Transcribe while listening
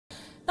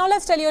Now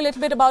let's tell you a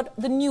little bit about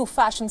the new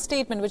fashion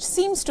statement, which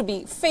seems to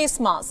be face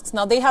masks.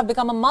 Now they have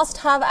become a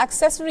must-have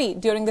accessory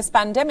during this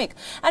pandemic,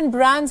 and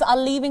brands are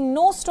leaving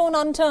no stone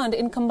unturned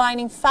in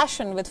combining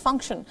fashion with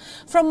function.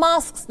 From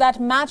masks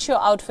that match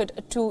your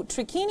outfit to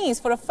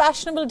trikinis for a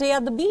fashionable day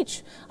at the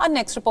beach. Our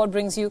next report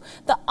brings you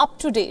the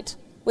up-to-date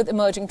with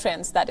emerging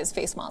trends, that is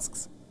face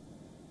masks.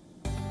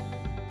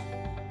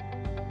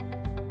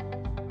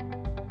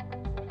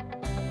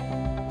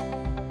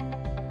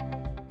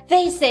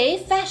 They say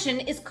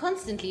fashion is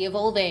constantly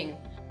evolving.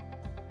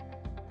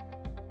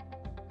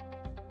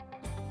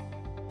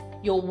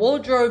 Your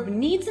wardrobe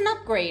needs an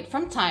upgrade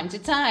from time to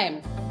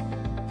time.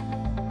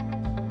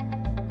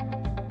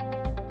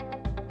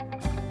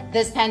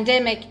 This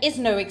pandemic is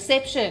no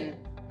exception.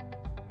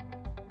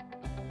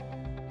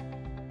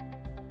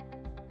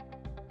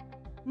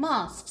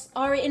 Masks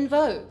are in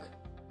vogue,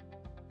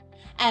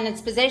 and its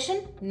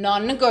possession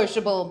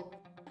non-negotiable.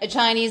 A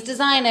Chinese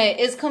designer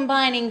is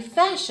combining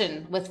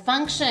fashion with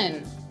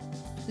function.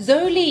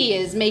 Zhou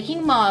is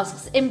making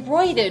masks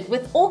embroidered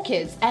with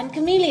orchids and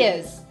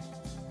camellias.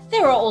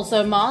 There are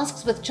also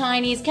masks with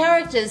Chinese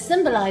characters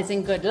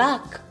symbolizing good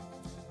luck.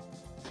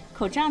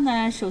 The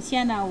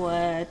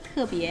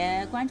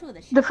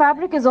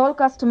fabric is all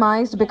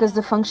customized because the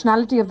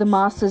functionality of the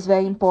mask is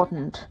very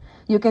important.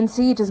 You can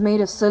see it is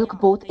made of silk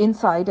both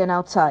inside and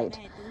outside.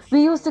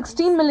 We use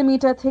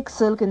 16mm thick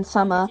silk in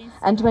summer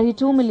and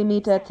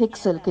 22mm thick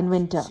silk in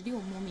winter.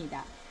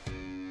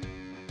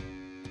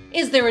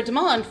 Is there a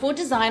demand for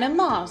designer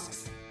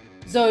masks?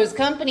 Zhou's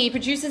company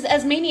produces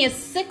as many as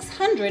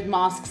 600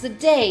 masks a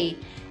day,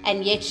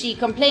 and yet she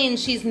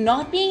complains she's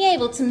not being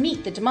able to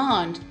meet the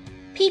demand.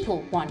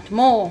 People want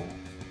more.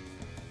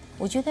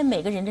 In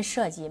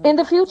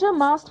the future,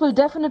 masks will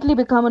definitely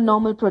become a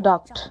normal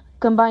product.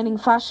 Combining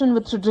fashion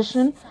with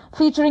tradition,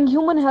 featuring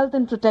human health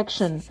and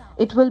protection.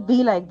 It will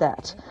be like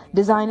that.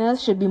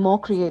 Designers should be more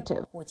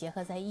creative.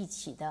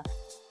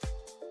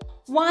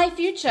 Why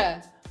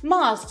future?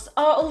 Masks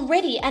are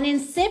already an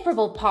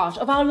inseparable part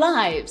of our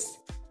lives.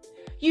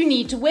 You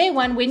need to wear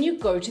one when you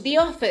go to the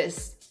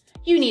office.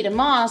 You need a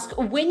mask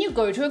when you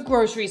go to a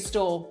grocery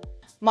store.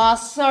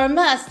 Masks are a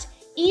must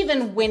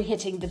even when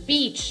hitting the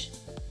beach.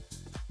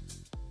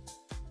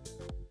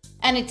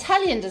 An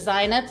Italian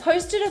designer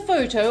posted a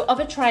photo of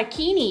a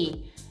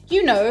trikini,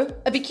 you know,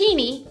 a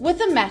bikini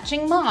with a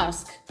matching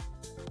mask.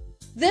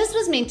 This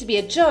was meant to be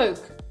a joke,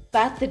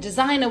 but the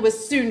designer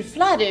was soon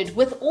flooded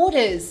with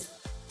orders.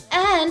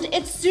 And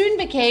it soon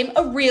became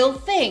a real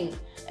thing,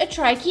 a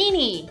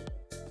trikini.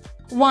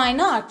 Why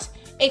not?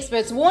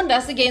 Experts warned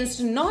us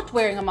against not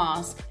wearing a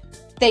mask.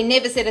 They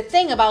never said a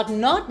thing about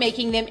not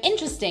making them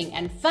interesting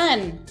and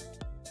fun.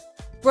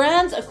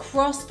 Brands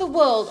across the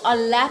world are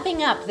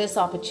lapping up this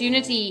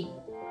opportunity.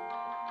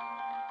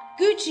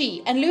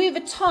 Gucci and Louis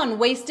Vuitton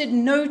wasted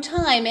no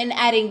time in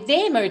adding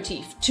their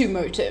motif to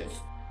motive.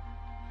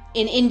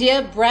 In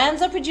India,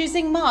 brands are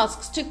producing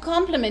masks to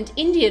complement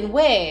Indian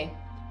wear.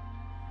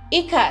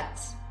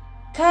 Ikat,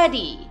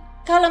 Khadi,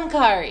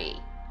 Kalamkari,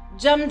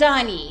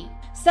 Jamdani,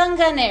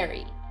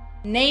 Sanganeri.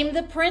 Name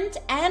the print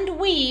and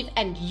weave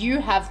and you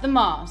have the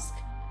mask.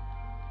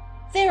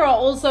 There are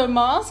also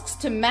masks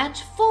to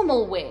match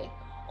formal wear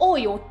or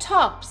your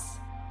tops,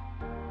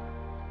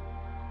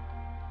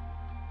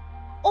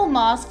 or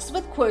masks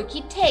with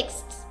quirky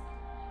texts.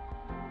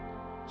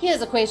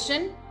 Here's a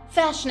question.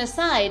 Fashion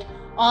aside,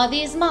 are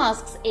these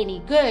masks any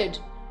good?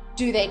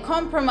 Do they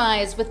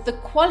compromise with the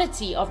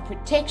quality of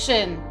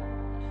protection?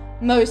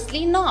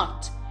 Mostly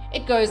not.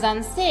 It goes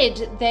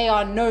unsaid they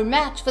are no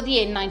match for the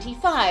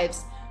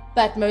N95s,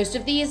 but most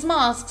of these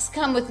masks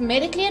come with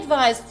medically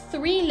advised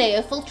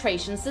 3-layer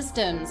filtration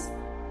systems.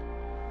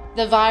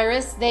 The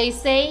virus, they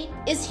say,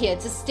 is here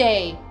to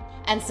stay,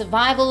 and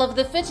survival of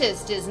the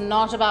fittest is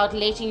not about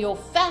letting your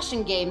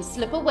fashion game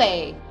slip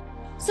away.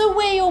 So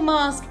wear your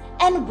mask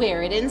and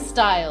wear it in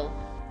style.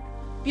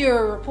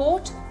 Bureau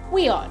Report,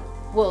 WION,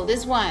 World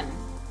is One.